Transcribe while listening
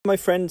My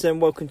friends,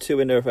 and welcome to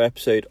another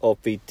episode of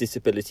the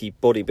Disability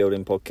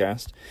Bodybuilding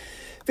Podcast.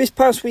 This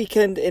past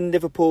weekend in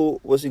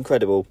Liverpool was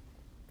incredible.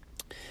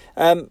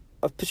 I've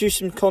produced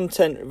some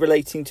content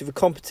relating to the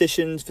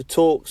competitions, the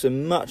talks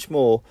and much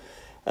more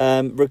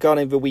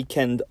regarding the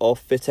weekend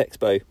of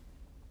FitXpo.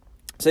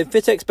 So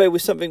FitXpo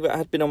was something that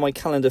had been on my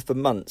calendar for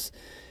months,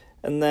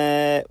 and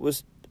there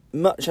was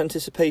much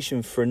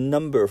anticipation for a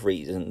number of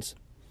reasons.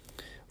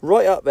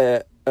 Right up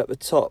there at the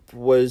top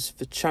was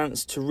the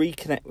chance to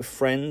reconnect with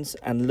friends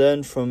and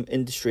learn from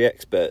industry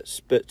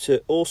experts, but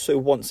to also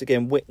once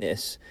again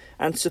witness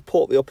and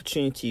support the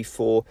opportunity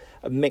for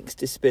a mixed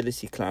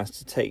disability class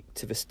to take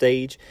to the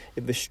stage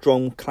in the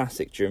Strom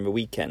Classic during the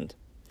weekend.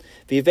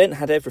 The event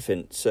had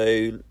everything,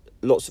 so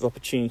lots of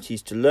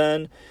opportunities to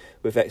learn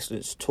with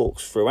excellent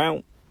talks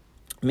throughout,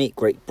 meet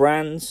great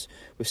brands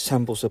with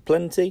samples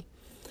aplenty.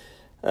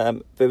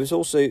 There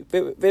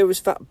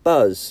was that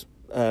buzz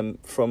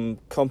from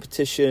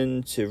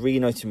competition to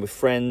reuniting with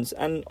friends,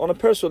 and on a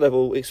personal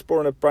level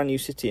exploring a brand new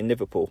city in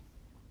Liverpool.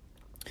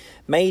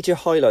 Major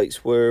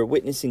highlights were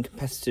witnessing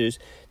competitors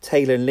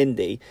Taylor and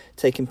Lindy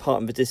taking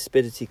part in the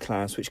disability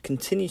class, which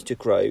continues to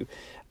grow,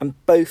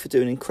 and both are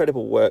doing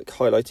incredible work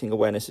highlighting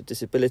awareness of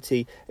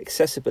disability,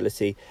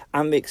 accessibility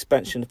and the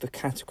expansion of the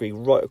category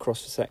right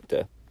across the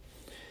sector.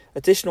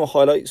 Additional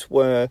highlights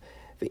were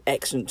the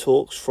excellent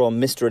talks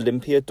from Mr.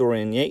 Olympia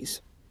Dorian Yates,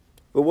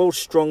 the world's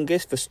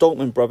strongest, the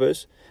Stoltman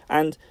brothers,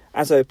 and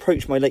as I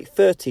approach my late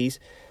 30s,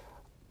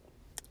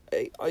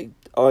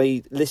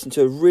 I listened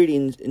to a really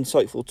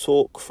insightful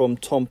talk from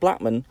Tom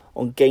Blackman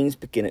on Gains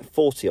Begin at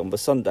 40 on the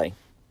Sunday.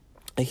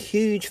 A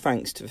huge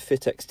thanks to the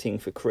FitX team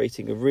for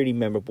creating a really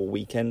memorable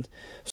weekend.